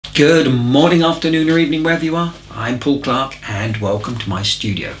Good morning, afternoon or evening, wherever you are. I'm Paul Clark and welcome to my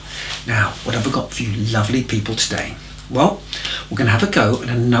studio. Now, what have I got for you lovely people today? Well, we're going to have a go at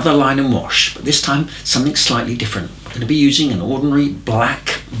another line and wash, but this time something slightly different. We're going to be using an ordinary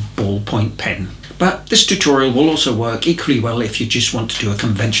black ballpoint pen. But this tutorial will also work equally well if you just want to do a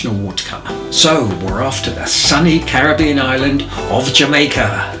conventional watercolour. So, we're off to the sunny Caribbean island of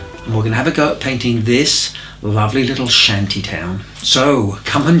Jamaica. And we're going to have a go at painting this lovely little shanty town. So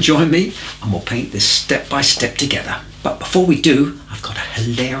come and join me and we'll paint this step by step together. But before we do, I've got a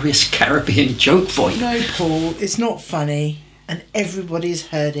hilarious Caribbean joke for you. No, Paul, it's not funny and everybody's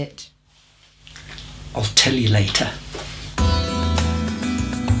heard it. I'll tell you later.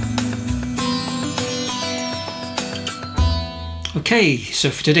 Okay, so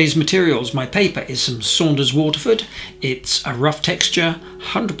for today's materials, my paper is some Saunders Waterford. It's a rough texture,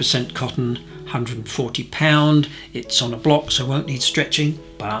 100% cotton, £140. It's on a block, so won't need stretching,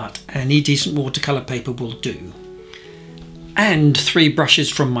 but any decent watercolour paper will do. And 3 brushes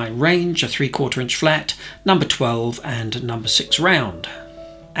from my range, a 3/4 inch flat, number 12 and number 6 round.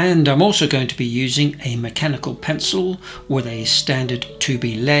 And I'm also going to be using a mechanical pencil with a standard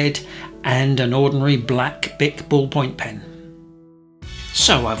 2B lead and an ordinary black Bic ballpoint pen.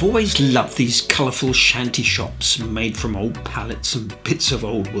 So I've always loved these colourful shanty shops made from old pallets and bits of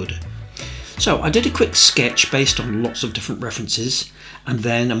old wood. So I did a quick sketch based on lots of different references and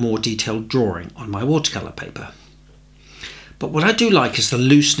then a more detailed drawing on my watercolour paper. But what I do like is the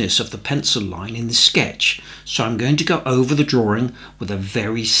looseness of the pencil line in the sketch, so I'm going to go over the drawing with a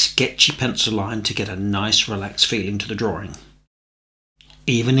very sketchy pencil line to get a nice relaxed feeling to the drawing,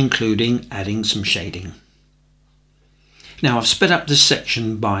 even including adding some shading. Now I've sped up this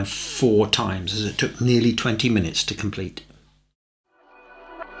section by 4 times as it took nearly 20 minutes to complete.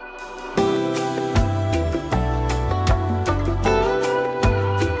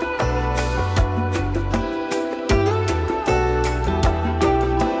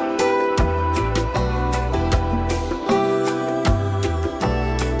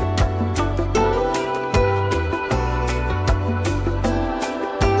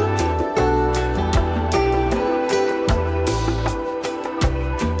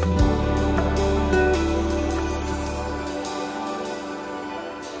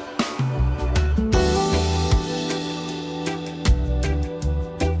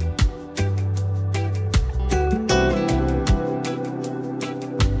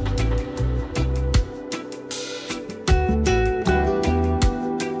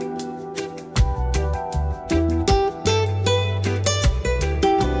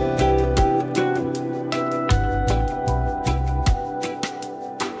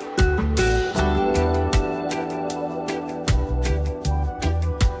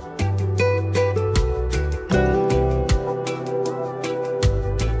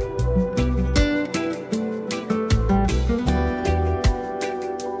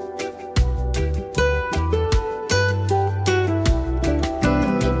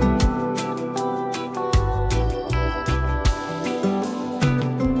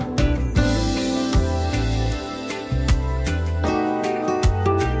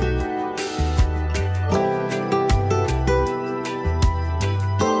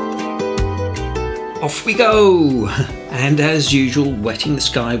 Off we go! And as usual, wetting the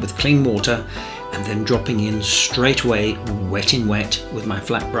sky with clean water and then dropping in straight away wet in wet with my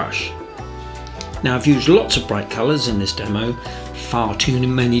flat brush. Now I've used lots of bright colours in this demo, far too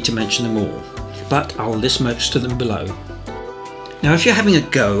many to mention them all, but I'll list most of them below. Now if you're having a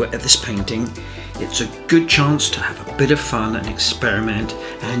go at this painting, it's a good chance to have a bit of fun and experiment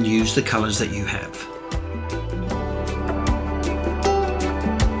and use the colours that you have.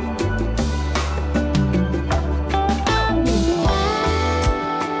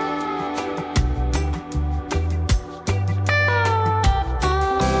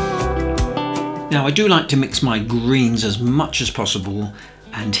 Now I do like to mix my greens as much as possible,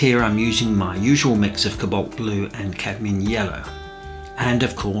 and here I'm using my usual mix of cobalt blue and cadmium yellow. And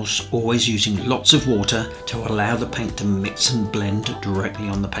of course always using lots of water to allow the paint to mix and blend directly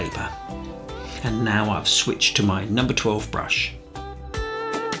on the paper. And now I've switched to my number 12 brush.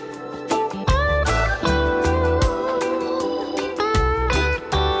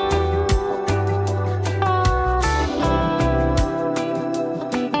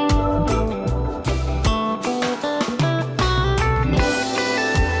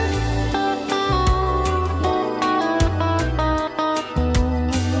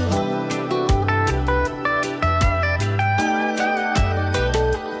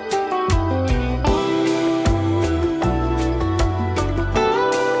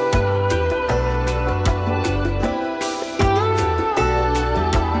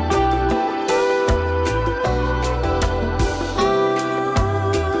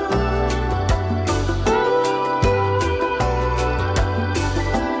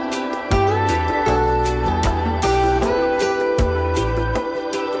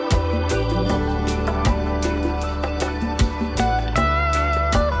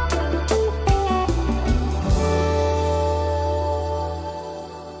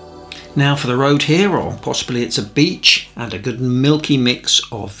 now for the road here, or possibly it's a beach, and a good milky mix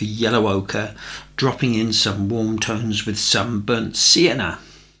of yellow ochre, dropping in some warm tones with some burnt sienna.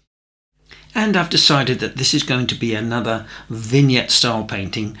 And I've decided that this is going to be another vignette style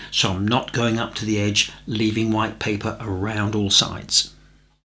painting, so I'm not going up to the edge, leaving white paper around all sides.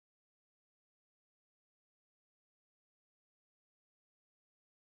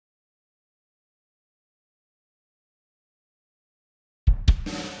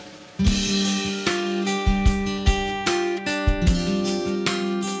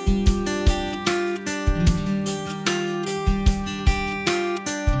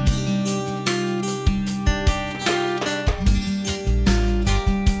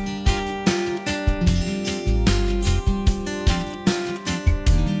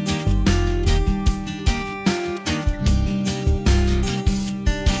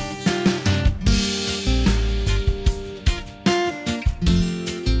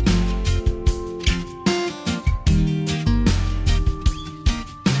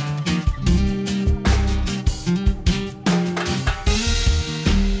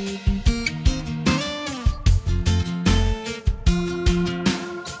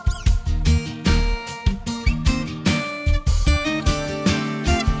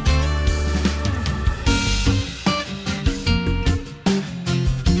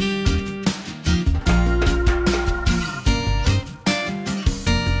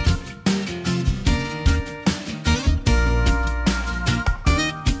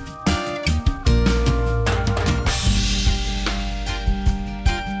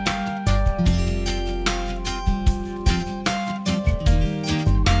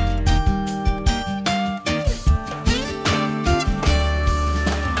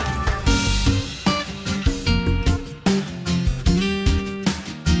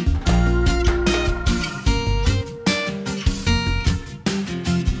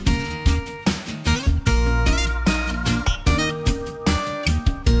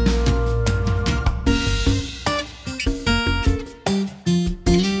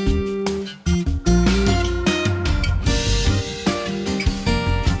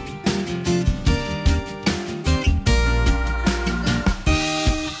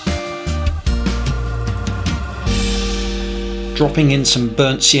 Dropping in some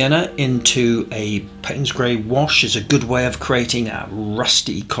burnt sienna into a Payne's Grey wash is a good way of creating a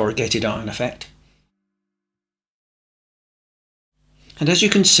rusty corrugated iron effect. And as you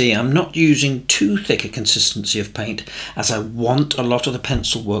can see, I'm not using too thick a consistency of paint, as I want a lot of the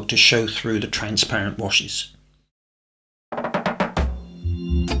pencil work to show through the transparent washes.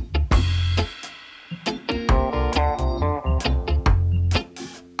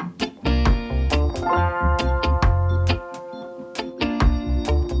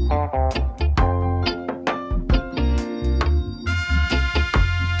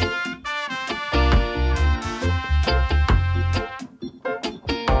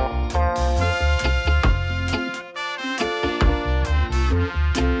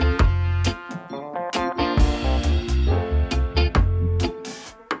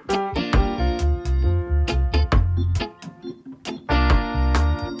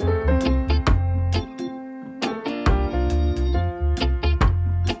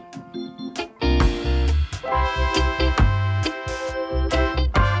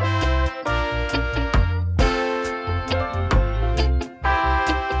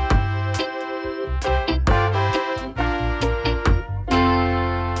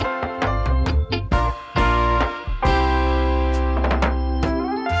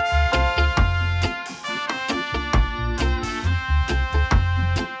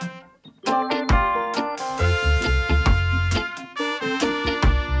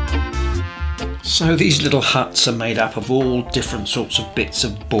 So these little huts are made up of all different sorts of bits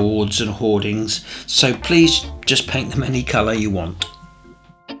of boards and hoardings, so please just paint them any colour you want.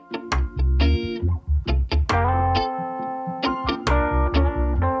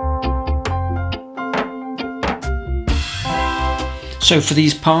 So for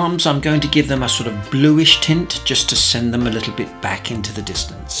these palms, I'm going to give them a sort of bluish tint just to send them a little bit back into the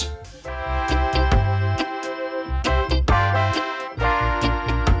distance.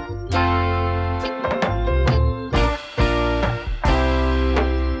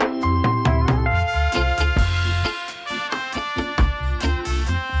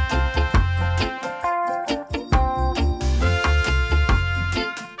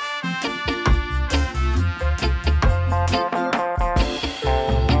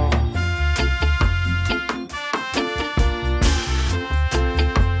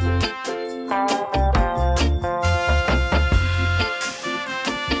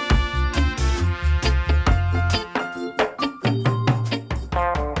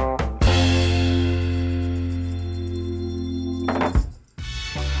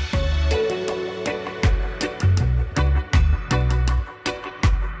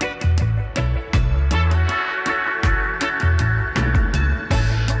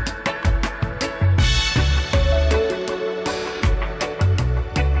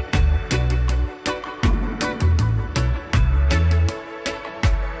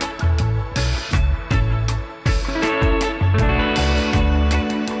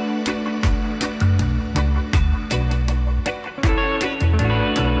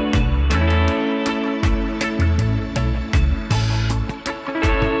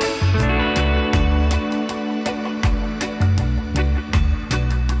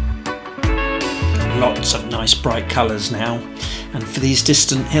 nice bright colours now, and for these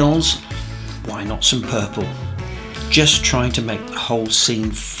distant hills, why not some purple? Just trying to make the whole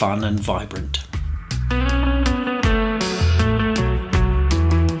scene fun and vibrant.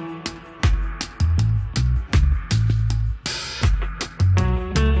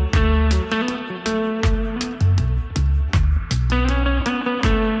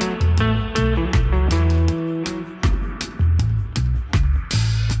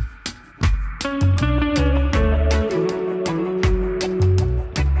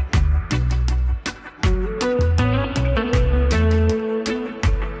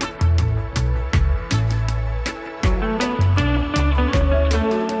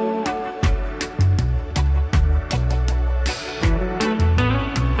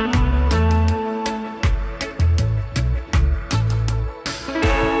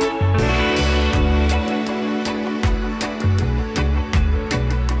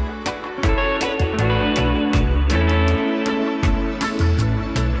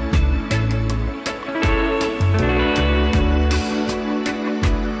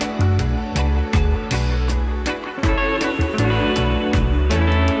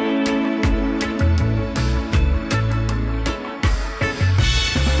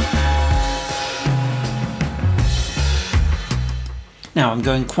 Now I'm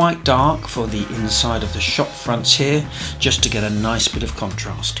going quite dark for the inside of the shop fronts here, just to get a nice bit of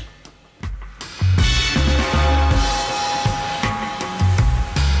contrast.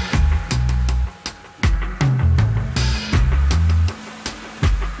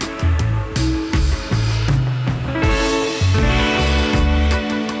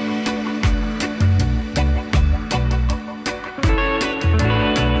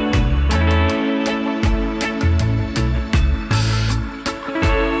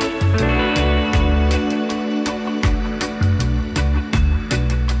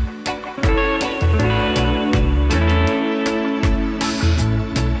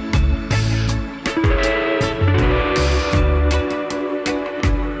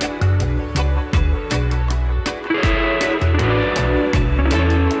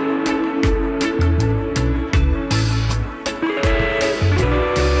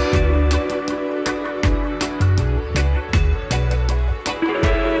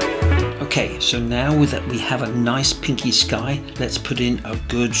 Okay, so now that we have a nice pinky sky, let's put in a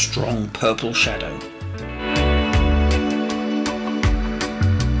good strong purple shadow.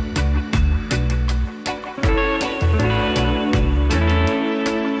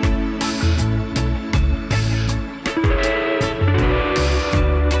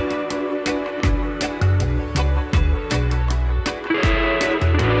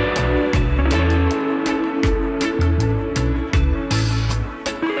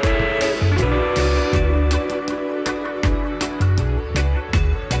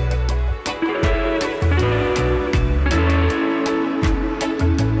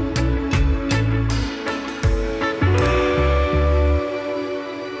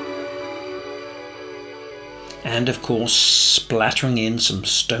 And of course splattering in some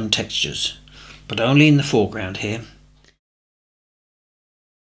stone textures, but only in the foreground here.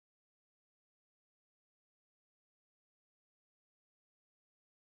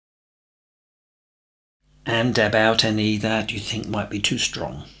 And dab out any that you think might be too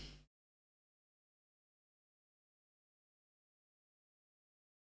strong.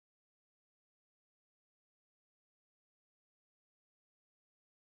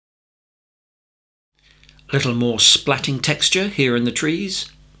 Little more splatting texture here in the trees.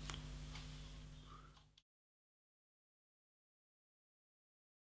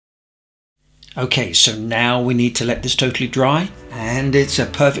 Okay, so now we need to let this totally dry, and it's a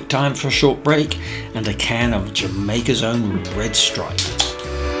perfect time for a short break and a can of Jamaica's own Red Stripe.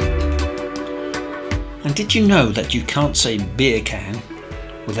 And did you know that you can't say beer can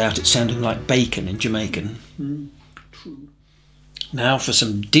without it sounding like bacon in Jamaican? True. Now for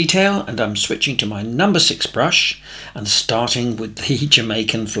some detail, and I'm switching to my number 6 brush and starting with the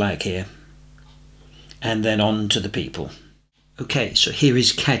Jamaican flag here, and then on to the people. Okay, so here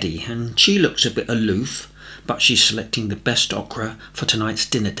is Caddy, and she looks a bit aloof, but she's selecting the best okra for tonight's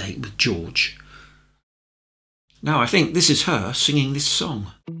dinner date with George. Now I think this is her singing this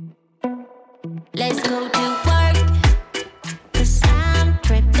song. Let's go to work, 'cause I'm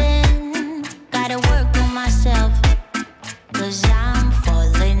tripping. Gotta work on myself, 'cause I'm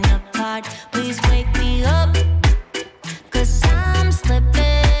falling apart. Please wake me up, 'cause I'm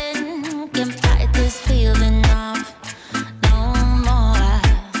slipping. Can't fight this feeling off no more.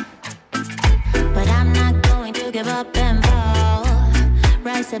 But I'm not going to give up and fall.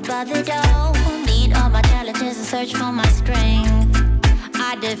 Rise above the door. Need all my challenges and search for my strength.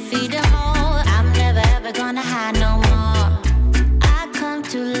 I defeat them all. I'm never never ever gonna hide no more. I come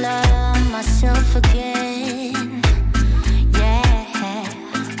to love myself again. Yeah.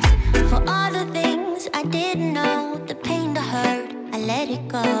 For all the things I didn't know, the pain, the hurt, I let it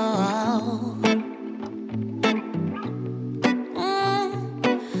go.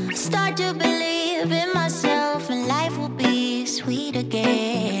 Start to believe in myself, and life will be sweet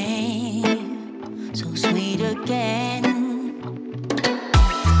again. So sweet again.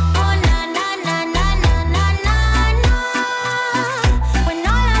 Oh na na na na na na na na. When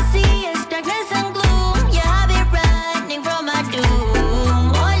all I see is darkness and gloom, yeah, I'll be running from my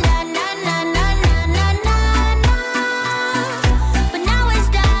doom. Oh na na na na na na na na. But now it's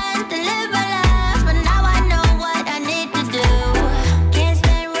time to live my life, and now I know what I need to do. Can't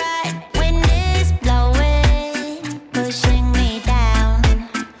stand right when it's blowing, pushing me down.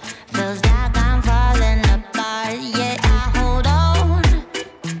 Feels like I'm falling apart, yet I hold on.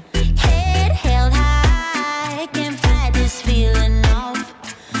 Head held high, can't fight this feeling off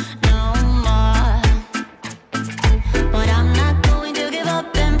no more. But I'm not going to give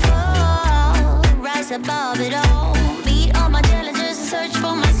up and fall. Rise above it all, meet all my challenges and search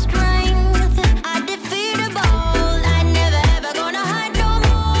for my strength. I defeat a ball, I never ever gonna hide no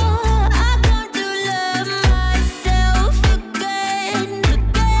more. I come to love myself again,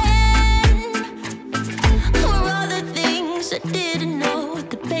 again. For all the things I didn't know,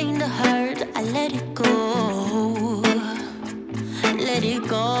 the pain, the hurt, I let it go. Let it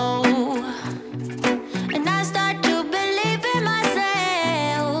go. And I start to believe in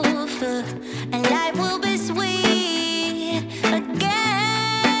myself, and life will be sweet again.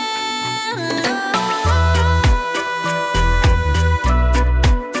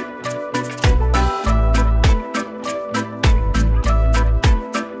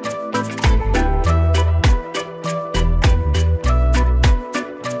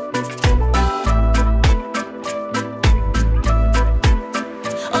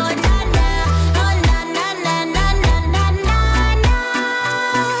 Oh na na, oh na na na na na na na na.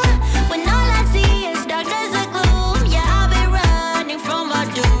 When all I see is darkness and gloom, yeah, I'll be running from my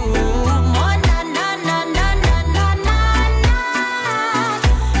doom. Oh na na na na na na na na.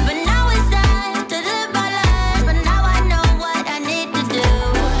 But now it's time to live my life, and now I know what I need to do.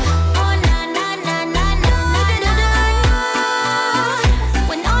 Oh na na na na na na na.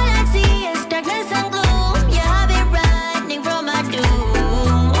 When all I see is darkness and gloom, yeah, I'll be running from my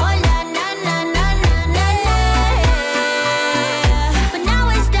doom. Oh na na na na na na na. But now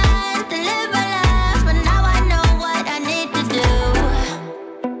it's time to live my life, and now I know what I need to do.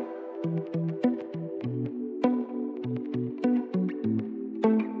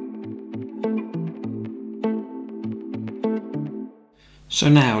 So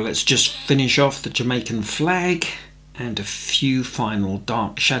now let's just finish off the Jamaican flag and a few final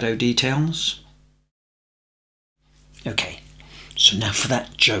dark shadow details. Okay, so now for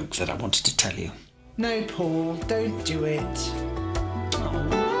that joke that I wanted to tell you. No, Paul, don't do it.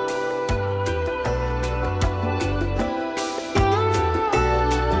 Oh.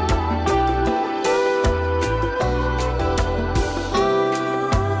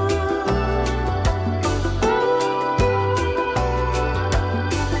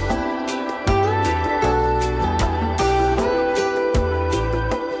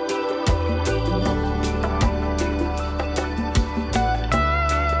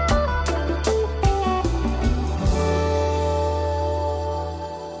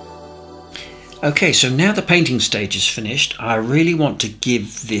 Okay, so now the painting stage is finished, I really want to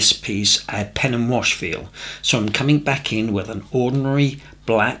give this piece a pen and wash feel. So I'm coming back in with an ordinary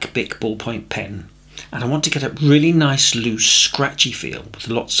black Bic ballpoint pen. And I want to get a really nice, loose, scratchy feel with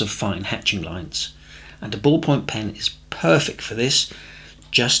lots of fine hatching lines. And a ballpoint pen is perfect for this.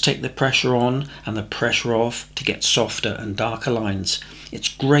 Just take the pressure on and the pressure off to get softer and darker lines. It's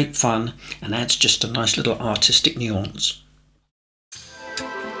great fun and adds just a nice little artistic nuance.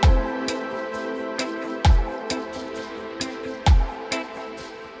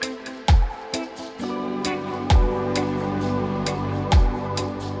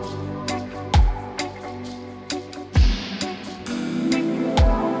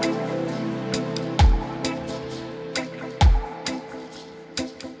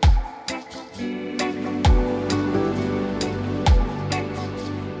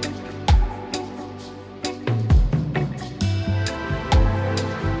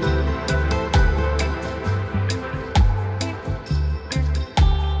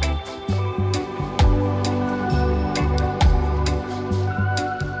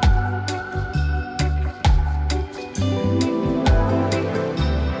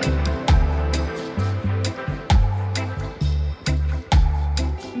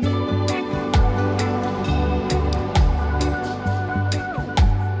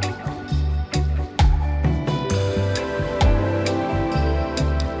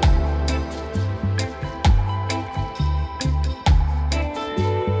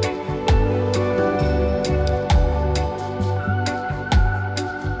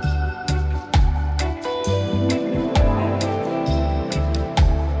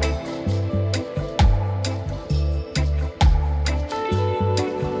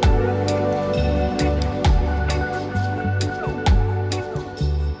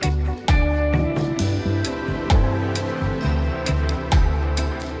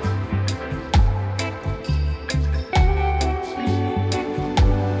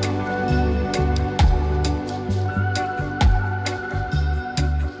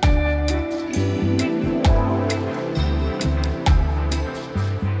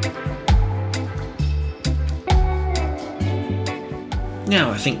 Now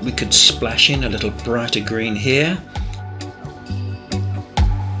I think we could splash in a little brighter green here.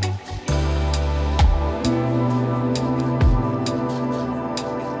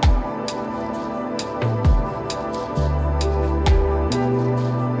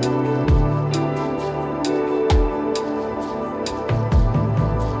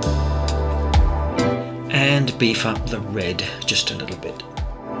 And beef up the red just a little bit.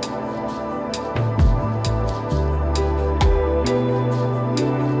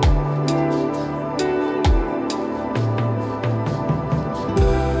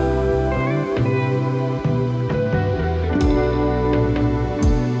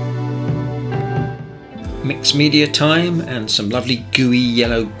 Mixed media time and some lovely gooey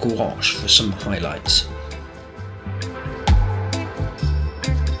yellow gouache for some highlights.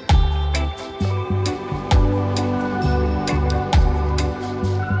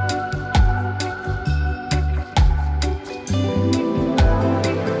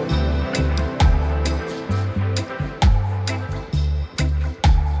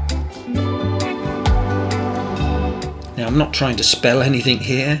 Now I'm not trying to spell anything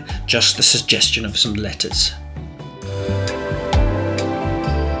here, just the suggestion of some letters.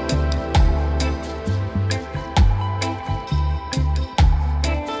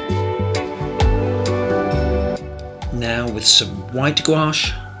 Now with some white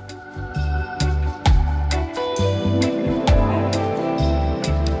gouache.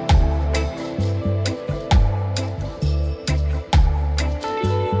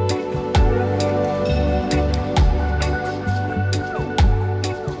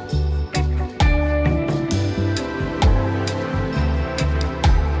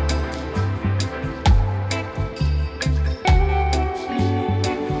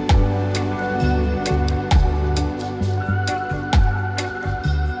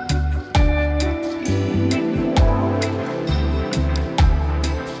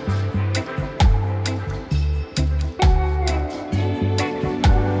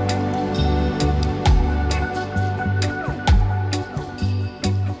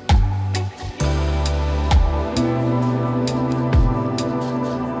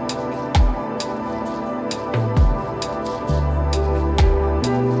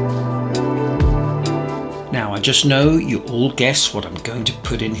 Now I just know you all guess what I'm going to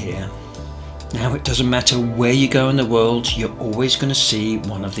put in here. Now it doesn't matter where you go in the world, you're always going to see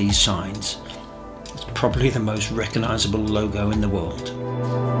one of these signs. It's probably the most recognizable logo in the world.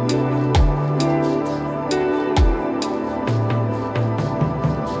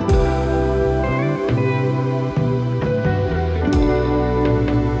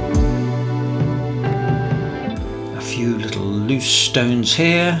 A few little loose stones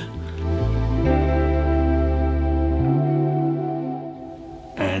here.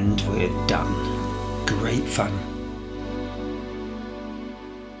 And we're done. Great fun.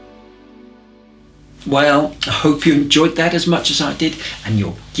 Well, I hope you enjoyed that as much as I did, and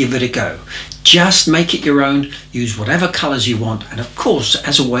you'll give it a go. Just make it your own, use whatever colours you want, and of course,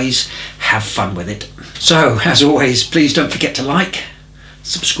 as always, have fun with it. So, as always, please don't forget to like,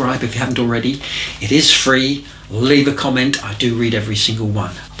 subscribe if you haven't already. It is free. Leave a comment. I do read every single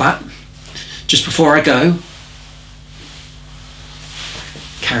one. But, just before I go,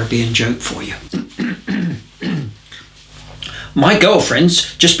 Caribbean joke for you. My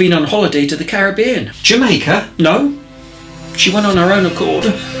girlfriend's just been on holiday to the Caribbean. Jamaica? No. She went on her own accord.